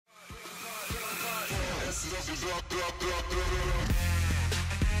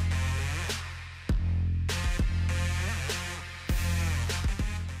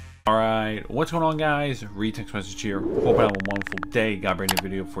Alright, what's going on, guys? Read text message here. Hope I have a wonderful day. Got a brand new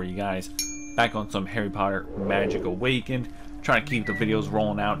video for you guys. Back on some Harry Potter Magic Awakened. Trying to keep the videos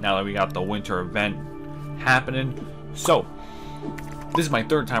rolling out now that we got the winter event happening. So, this is my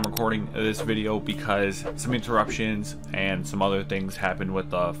third time recording this video because some interruptions and some other things happened with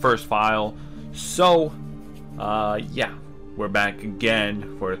the first file. So, yeah, we're back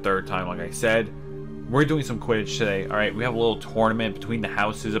again for the third time, like I said. We're doing some Quidditch today. Alright, we have a little tournament between the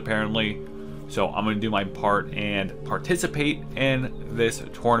houses apparently. So I'm going to do my part and participate in this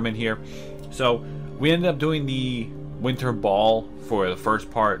tournament here. So we ended up doing the winter ball for the first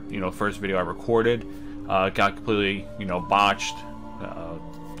part, first video I recorded. Got completely, botched.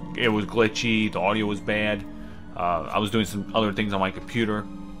 It was glitchy, the audio was bad. I was doing some other things on my computer.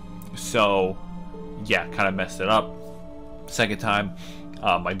 So yeah, kind of messed it up. Second time,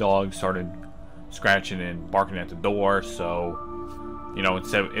 my dog started scratching and barking at the door, so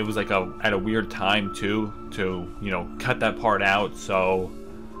instead it was like at a weird time too to cut that part out, so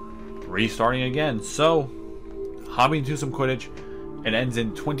restarting again. So hopping into some Quidditch. It ends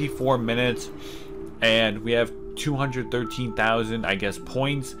in 24 minutes and we have 213,000 I guess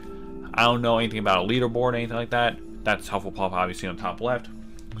points. I don't know anything about a leaderboard or anything like that. That's Hufflepuff obviously on top left.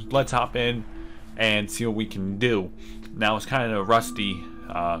 Let's hop in and see what we can do. Now it's kind of rusty.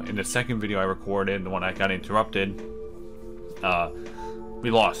 In the second video I recorded, the one I got interrupted, we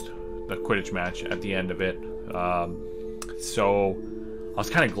lost the Quidditch match at the end of it. So I was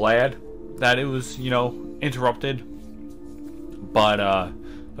kind of glad that it was, interrupted. But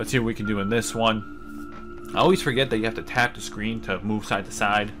let's see what we can do in this one. I always forget that you have to tap the screen to move side to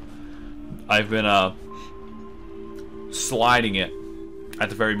side. I've been sliding it at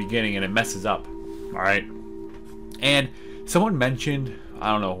the very beginning and it messes up. Alright. And someone mentioned,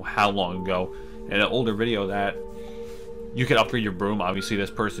 I don't know how long ago, in an older video that you could upgrade your broom. Obviously this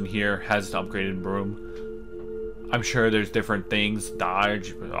person here has an upgraded broom. I'm sure there's different things,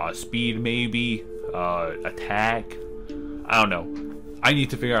 dodge, speed maybe, attack, I don't know. I need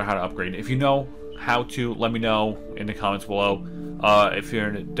to figure out how to upgrade. If you know how to, let me know in the comments below. If you're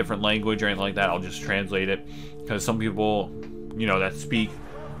in a different language or anything like that, I'll just translate it, because some people, that speak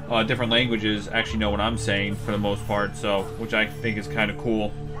different languages actually know what I'm saying for the most part, so which I think is kind of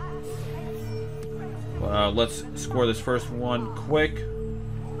cool. Let's score this first one quick.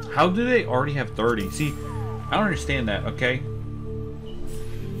 How do they already have 30? See, I don't understand that. Okay.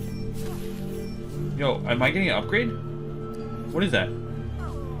 Yo, am I getting an upgrade? What is that?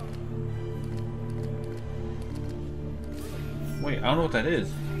 Wait, I don't know what that is.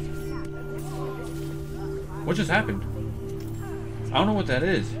 What just happened? I don't know what that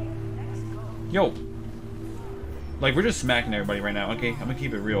is. Yo. Like, we're just smacking everybody right now. Okay, I'm gonna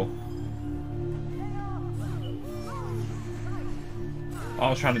keep it real. I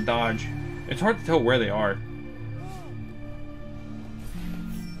was trying to dodge. It's hard to tell where they are.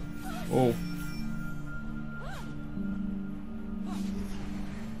 Oh.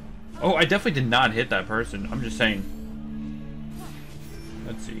 Oh, I definitely did not hit that person. I'm just saying.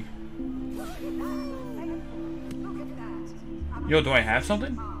 Let's see. Yo, do I have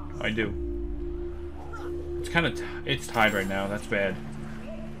something? I do. It's kind of it's tied right now. That's bad.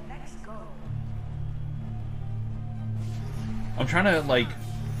 I'm trying to like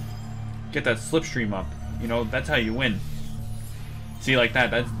get that slipstream up. That's how you win. See, like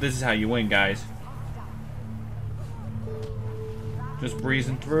that. This is how you win, guys. Just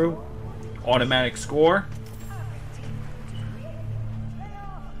breezing through. Automatic score.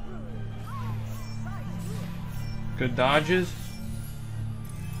 Good dodges.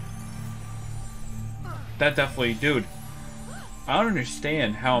 That definitely, dude. I don't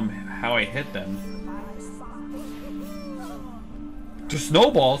understand how I hit them. The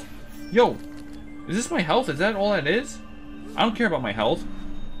snowballs? Yo, is this my health? Is that all that is? I don't care about my health.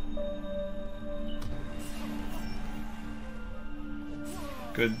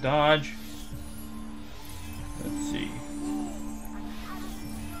 Good dodge. Let's see.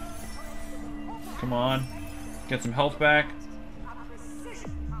 Come on. Get some health back.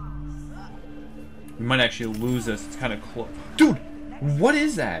 We might actually lose this. It's kind of close. Dude, what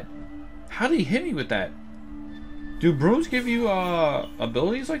is that? How did he hit me with that? Do brooms give you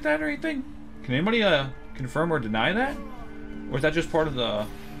abilities like that or anything? Can anybody confirm or deny that? Or is that just part of the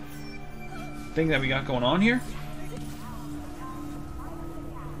thing that we got going on here?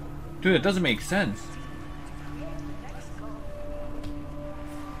 Dude, it doesn't make sense.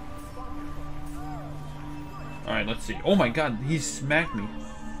 Alright, let's see. Oh my god, he smacked me.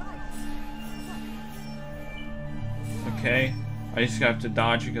 Okay. I just have to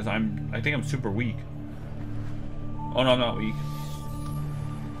dodge because I think I'm super weak. Oh no, I'm not weak.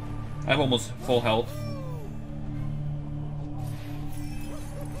 I have almost full health.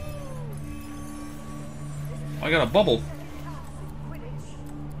 I got a bubble.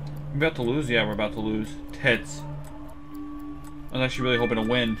 We're about to lose? Yeah, we're about to lose. Tits. I was actually really hoping to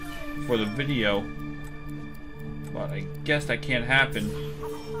win for the video. But I guess that can't happen.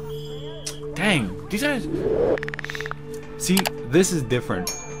 Dang, these guys... See, this is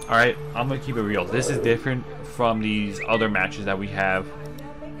different. Alright, I'm gonna keep it real. This is different from these other matches that we have.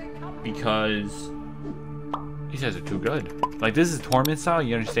 Because these guys are too good. Like, this is tournament style,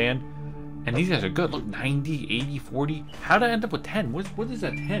 you understand? And these guys are good. Look, 90, 80, 40. How did I end up with 10? What is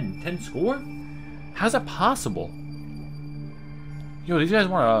that 10? 10 score? How's that possible? Yo, these guys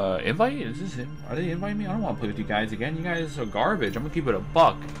want to invite? Is this it? Are they inviting me? I don't want to play with you guys again. You guys are garbage. I'm going to keep it a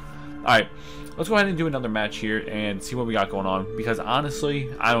buck. Alright, let's go ahead and do another match here and see what we got going on. Because honestly,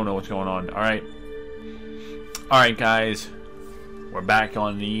 I don't know what's going on. Alright. Alright, guys. We're back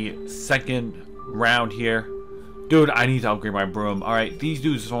on the second round here. Dude, I need to upgrade my broom. Alright, these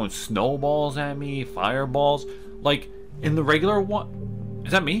dudes are throwing snowballs at me, fireballs. Like, in the regular one...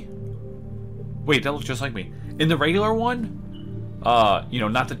 Is that me? Wait, that looks just like me. In the regular one, you know,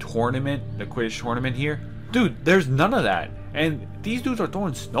 not the tournament, the Quidditch tournament here. Dude, there's none of that. And these dudes are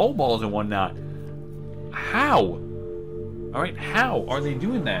throwing snowballs and whatnot. How? Alright, how are they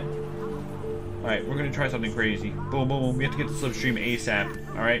doing that? Alright, we're gonna try something crazy. Boom, boom, boom. We have to get the slipstream ASAP.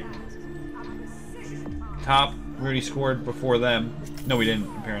 Alright. Top. We already scored before them. No, we didn't,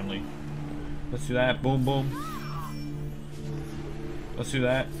 apparently. Let's do that. Boom, boom. Let's do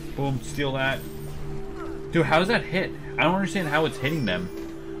that. Boom, steal that. Dude, how does that hit? I don't understand how it's hitting them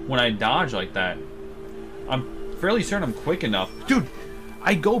when I dodge like that. I'm fairly certain I'm quick enough. Dude,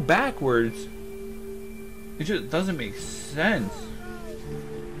 I go backwards. It just doesn't make sense.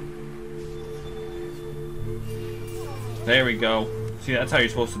 There we go. See, that's how you're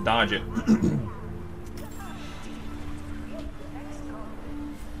supposed to dodge it.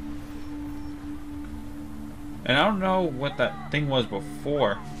 And I don't know what that thing was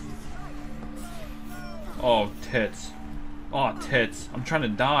before. Oh, tits. Oh, tits. I'm trying to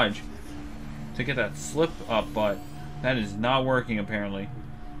dodge to get that slip up, but that is not working apparently.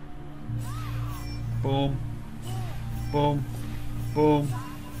 Boom. Boom. Boom.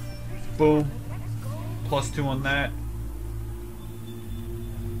 Boom. +2 on that.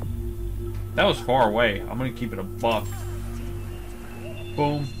 That was far away. I'm gonna keep it a buck.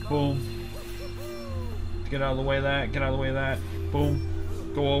 Boom. Boom. Get out of the way of that. Get out of the way of that.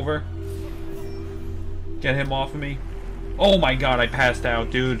 Boom. Go over. Get him off of me. Oh my god, I passed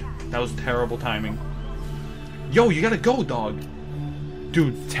out, dude. That was terrible timing. Yo, you gotta go, dog.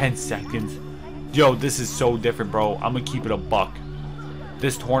 Dude, 10 seconds. Yo, this is so different, bro. I'm gonna keep it a buck.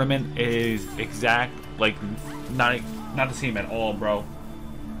 This tournament is exact, like, not the same at all, bro.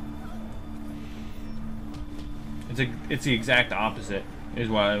 It's the exact opposite, is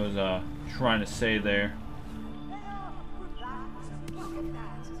what I was trying to say there.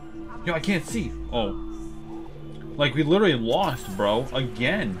 Yo, I can't see. Oh. Like, we literally lost, bro.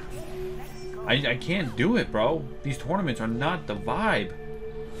 Again. I can't do it, bro. These tournaments are not the vibe.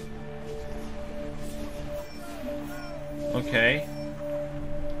 Okay.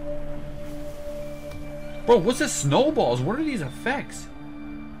 Bro, what's this snowballs? What are these effects?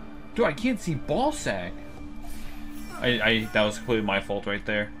 Dude, I can't see ball sack. That was completely my fault right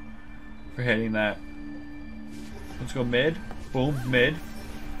there. For hitting that. Let's go mid. Boom, mid.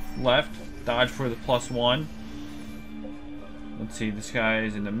 Left, dodge for the +1. Let's see, this guy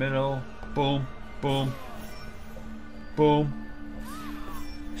is in the middle. Boom, boom, boom.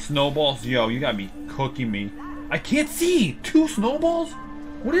 Snowballs, yo, you got me cooking me. I can't see! 2 snowballs?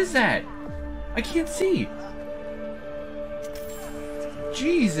 What is that? I can't see.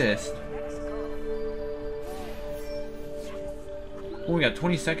 Jesus. Oh, we got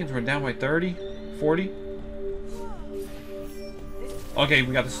 20 seconds. We're down by 30, 40. Okay,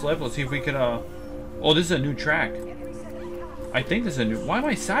 we got the slip. Let's see if we could, Oh, this is a new track. I think this is a new... Why am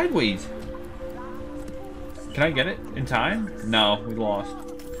I sideways? Can I get it in time? No, we lost.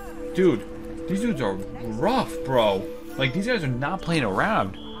 Dude, these dudes are rough, bro. Like, these guys are not playing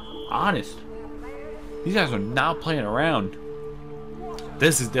around. Honest. These guys are not playing around.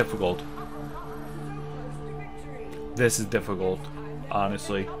 This is difficult. This is difficult,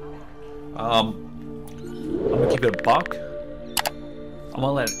 honestly. I'm gonna keep it a buck. I'm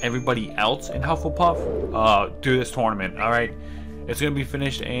gonna let everybody else in Hufflepuff do this tournament. All right, it's gonna be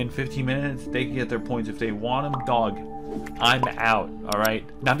finished in 15 minutes. They can get their points if they want them. Dog, I'm out, alright?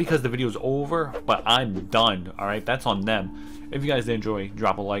 Not because the video's over, but I'm done, alright? That's on them. If you guys did enjoy,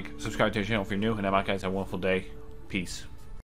 drop a like, subscribe to the channel if you're new, and have guys have a wonderful day. Peace.